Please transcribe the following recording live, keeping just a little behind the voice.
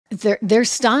they're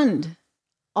stunned.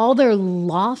 All their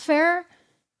lawfare,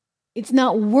 it's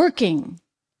not working.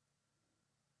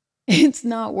 It's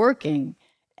not working.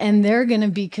 And they're going to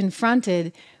be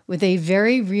confronted with a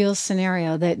very real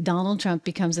scenario that Donald Trump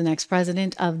becomes the next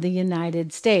president of the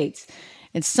United States.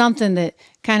 It's something that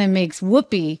kind of makes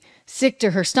Whoopi sick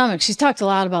to her stomach. She's talked a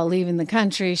lot about leaving the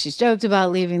country. She's joked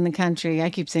about leaving the country. I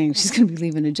keep saying she's going to be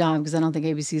leaving a job because I don't think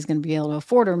ABC is going to be able to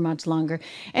afford her much longer.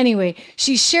 Anyway,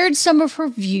 she shared some of her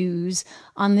views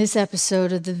on this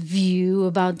episode of The View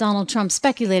about Donald Trump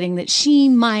speculating that she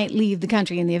might leave the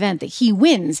country in the event that he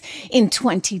wins in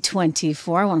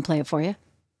 2024. I want to play it for you.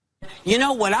 You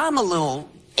know what I'm a little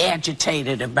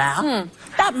agitated about?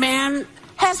 That man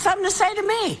has something to say to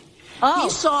me. Oh. He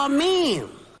saw a meme.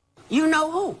 You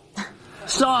know who?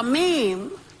 Saw a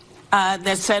meme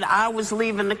that said I was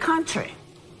leaving the country.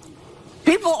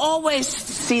 People always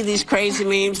see these crazy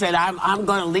memes that I'm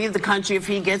going to leave the country if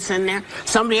he gets in there.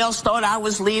 Somebody else thought I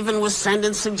was leaving, was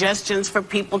sending suggestions for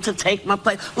people to take my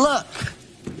place. Look,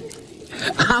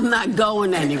 I'm not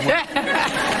going anywhere. Okay?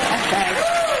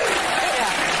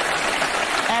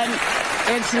 And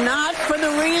it's not for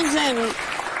the reason,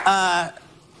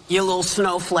 you little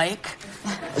snowflake.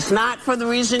 It's not for the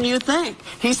reason you think.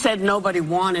 He said nobody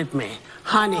wanted me.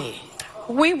 Honey.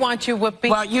 We want you, Whoopi.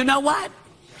 Well, you know what?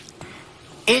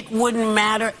 It wouldn't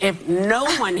matter if no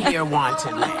one here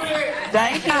wanted me.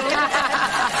 Thank you.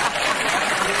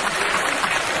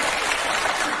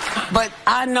 But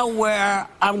I know where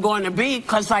I'm going to be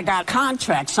because I got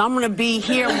contracts. So I'm going to be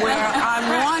here where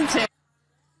I'm wanted.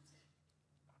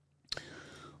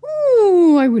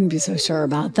 Ooh, I wouldn't be so sure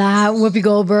about that, Whoopi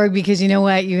Goldberg, because you know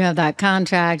what? You have that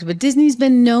contract. But Disney's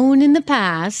been known in the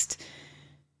past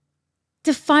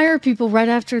to fire people right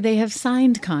after they have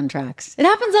signed contracts. It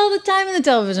happens all the time in the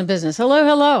television business.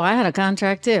 Hello. I had a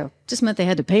contract too. Just meant they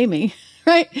had to pay me,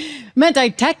 right? Meant I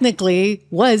technically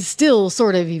was still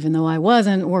sort of, even though I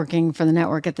wasn't working for the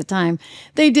network at the time,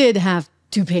 they did have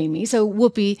to pay me. So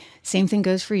Whoopi, same thing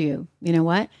goes for you. You know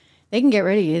what? They can get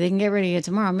rid of you. They can get rid of you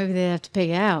tomorrow. Maybe they have to pay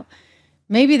you out.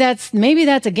 Maybe that's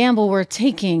a gamble worth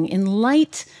taking in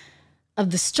light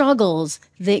of the struggles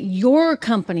that your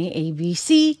company,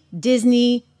 ABC,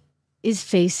 Disney, is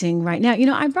facing right now. You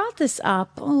know, I brought this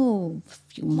up, a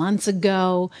few months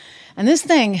ago, and this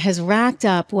thing has racked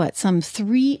up, some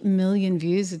 3 million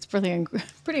views. It's pretty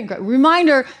incredible.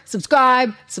 Reminder,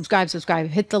 subscribe,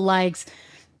 hit the likes,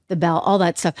 the bell, all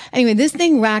that stuff. Anyway, this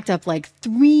thing racked up like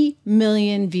 3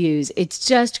 million views. It's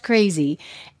just crazy.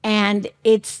 And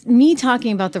it's me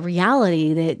talking about the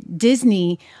reality that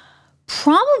Disney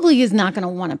probably is not going to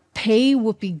want to pay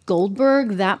Whoopi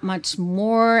Goldberg that much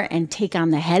more and take on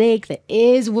the headache that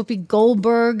is Whoopi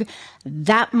Goldberg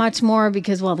that much more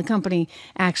because, well, the company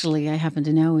actually, I happen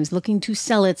to know, is looking to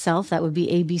sell itself. That would be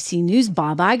ABC News.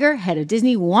 Bob Iger, head of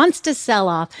Disney, wants to sell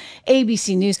off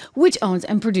ABC News, which owns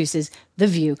and produces The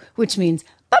View, which means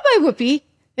bye-bye, Whoopi.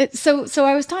 So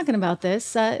I was talking about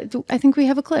this. I think we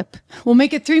have a clip. We'll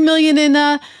make it 3 million in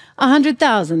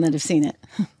 100,000 that have seen it.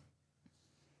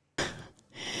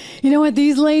 You know what?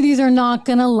 These ladies are not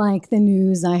going to like the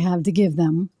news I have to give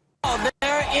them. Oh,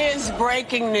 there is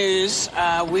breaking news.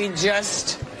 We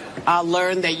just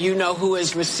learned that you know who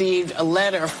has received a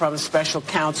letter from Special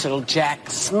Counsel Jack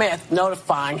Smith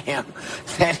notifying him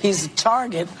that he's a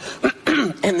target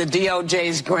in the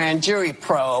DOJ's grand jury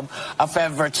probe of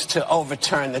efforts to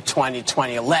overturn the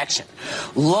 2020 election.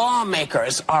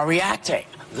 Lawmakers are reacting.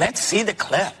 Let's see the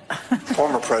clip.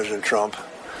 Former President Trump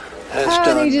has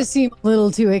done... They just seem a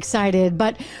little too excited,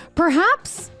 but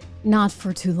perhaps not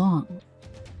for too long.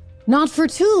 Not for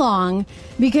too long,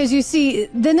 because you see,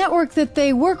 the network that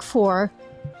they work for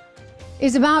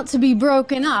is about to be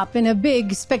broken up in a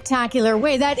big, spectacular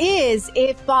way. That is,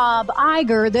 if Bob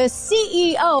Iger, the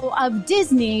CEO of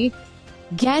Disney,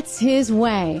 gets his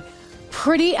way.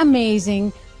 Pretty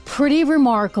amazing, pretty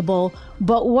remarkable.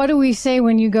 But what do we say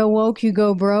when you go woke, you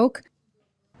go broke?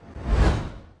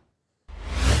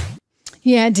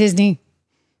 Yeah, Disney's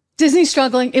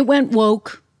struggling. It went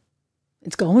woke.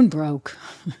 It's going broke.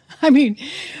 I mean,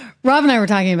 Rob and I were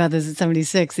talking about this at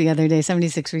 76 the other day,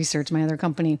 76 Research, my other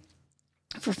company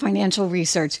for financial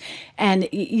research. And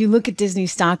you look at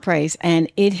Disney's stock price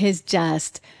and it has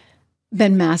just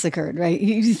been massacred, right?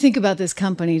 You think about this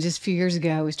company just a few years ago,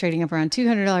 it was trading up around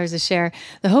 $200 a share.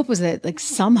 The hope was that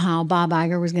somehow Bob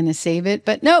Iger was going to save it.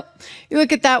 But nope, you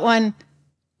look at that one,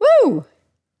 woo,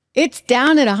 it's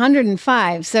down at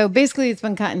 105. So basically it's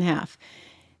been cut in half.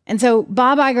 And so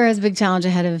Bob Iger has a big challenge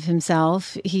ahead of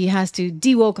himself. He has to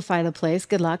de-wokeify the place.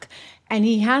 Good luck. And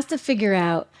he has to figure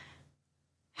out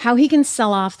how he can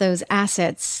sell off those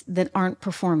assets that aren't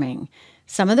performing.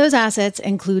 Some of those assets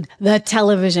include the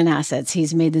television assets.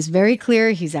 He's made this very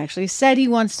clear. He's actually said he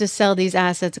wants to sell these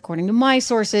assets, according to my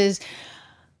sources.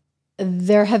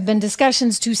 There have been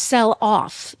discussions to sell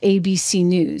off ABC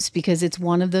News because it's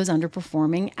one of those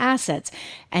underperforming assets.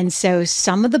 And so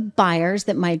some of the buyers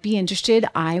that might be interested,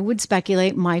 I would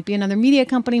speculate, might be another media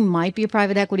company, might be a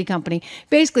private equity company.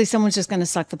 Basically, someone's just going to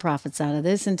suck the profits out of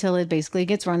this until it basically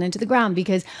gets run into the ground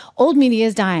because old media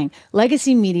is dying.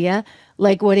 Legacy media,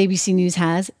 like what ABC News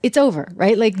has, it's over,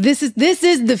 right? Like this is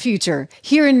the future,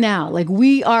 here and now. Like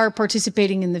we are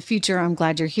participating in the future. I'm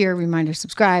glad you're here. Reminder,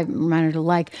 subscribe, reminder to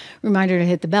like, reminder to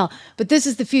hit the bell. But this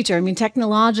is the future. I mean,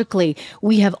 technologically,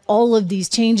 we have all of these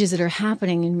changes that are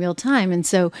happening in real time. And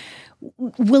so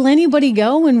will anybody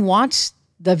go and watch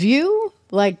The View?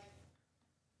 Like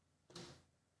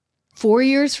 4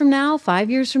 years from now, 5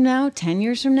 years from now, 10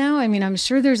 years from now? I mean, I'm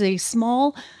sure there's a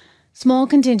small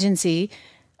contingency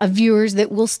of viewers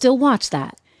that will still watch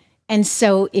that. And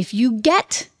so if you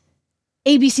get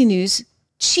ABC News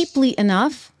cheaply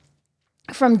enough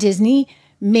from Disney,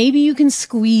 maybe you can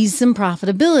squeeze some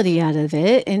profitability out of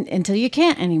it until you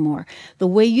can't anymore. The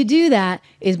way you do that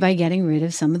is by getting rid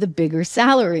of some of the bigger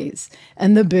salaries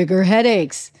and the bigger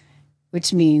headaches,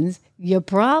 which means you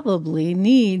probably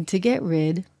need to get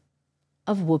rid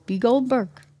of Whoopi Goldberg,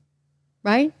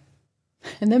 right?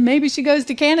 And then maybe she goes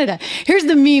to Canada. Here's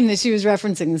the meme that she was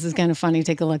referencing. This is kind of funny.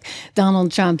 Take a look.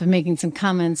 Donald Trump making some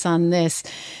comments on this.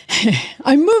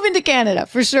 I'm moving to Canada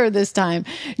for sure this time.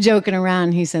 Joking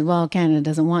around. He said, well, Canada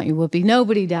doesn't want you, Whoopi.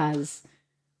 Nobody does.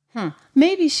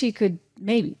 Maybe she could,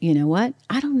 maybe, you know what?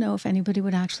 I don't know if anybody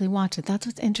would actually watch it. That's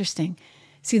what's interesting.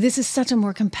 See, this is such a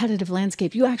more competitive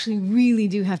landscape. You actually really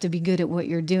do have to be good at what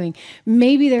you're doing.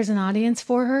 Maybe there's an audience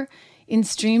for her in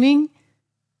streaming.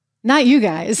 Not you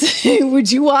guys.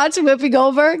 Would you watch Whoopi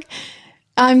Goldberg?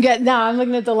 I'm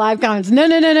looking at the live comments. No.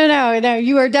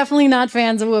 You are definitely not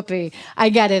fans of Whoopi. I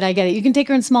get it. You can take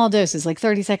her in small doses, like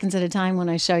 30 seconds at a time when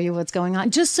I show you what's going on.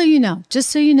 Just so you know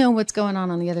what's going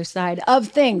on the other side of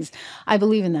things. I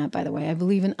believe in that, by the way. I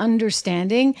believe in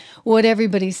understanding what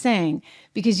everybody's saying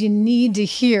because you need to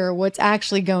hear what's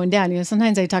actually going down. You know,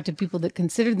 sometimes I talk to people that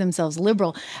consider themselves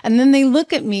liberal and then they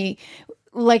look at me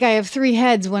like I have three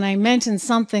heads when I mention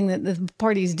something that the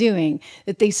party's doing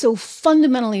that they so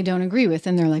fundamentally don't agree with.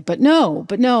 And they're like, but no.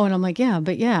 And I'm like,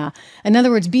 yeah. In other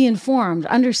words, be informed,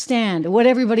 understand what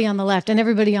everybody on the left and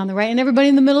everybody on the right and everybody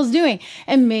in the middle is doing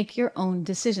and make your own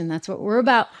decision. That's what we're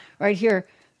about right here.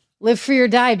 Live free or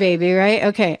die, baby, right?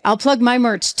 Okay, I'll plug my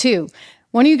merch too.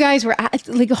 One of you guys were,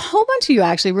 like a whole bunch of you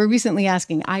actually were recently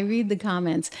asking, I read the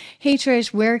comments, hey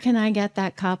Trish, where can I get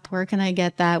that cup? Where can I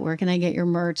get that? Where can I get your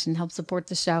merch and help support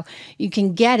the show? You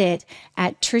can get it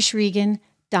at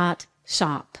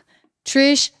trishregan.shop.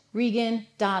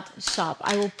 Trishregan.shop.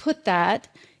 I will put that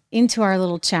into our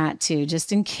little chat too,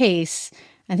 just in case.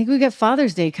 I think we got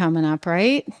Father's Day coming up,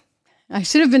 right? I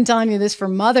should have been telling you this for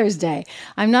Mother's Day.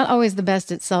 I'm not always the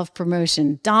best at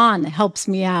self-promotion. Don helps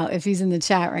me out if he's in the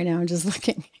chat right now. I'm just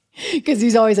looking because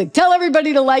he's always like, tell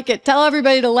everybody to like it. Tell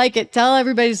everybody to like it. Tell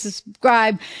everybody to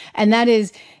subscribe. And that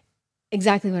is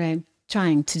exactly what I'm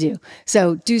trying to do.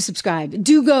 So do subscribe.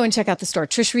 Do go and check out the store,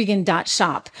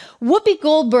 trishregan.shop. Whoopi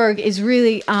Goldberg is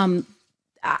really,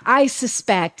 I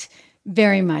suspect,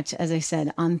 very much, as I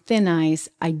said, on thin ice.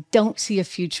 I don't see a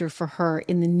future for her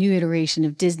in the new iteration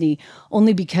of Disney,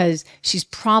 only because she's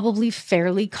probably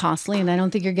fairly costly, and I don't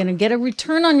think you're going to get a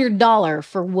return on your dollar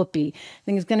for Whoopi. I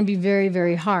think it's going to be very,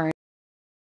 very hard.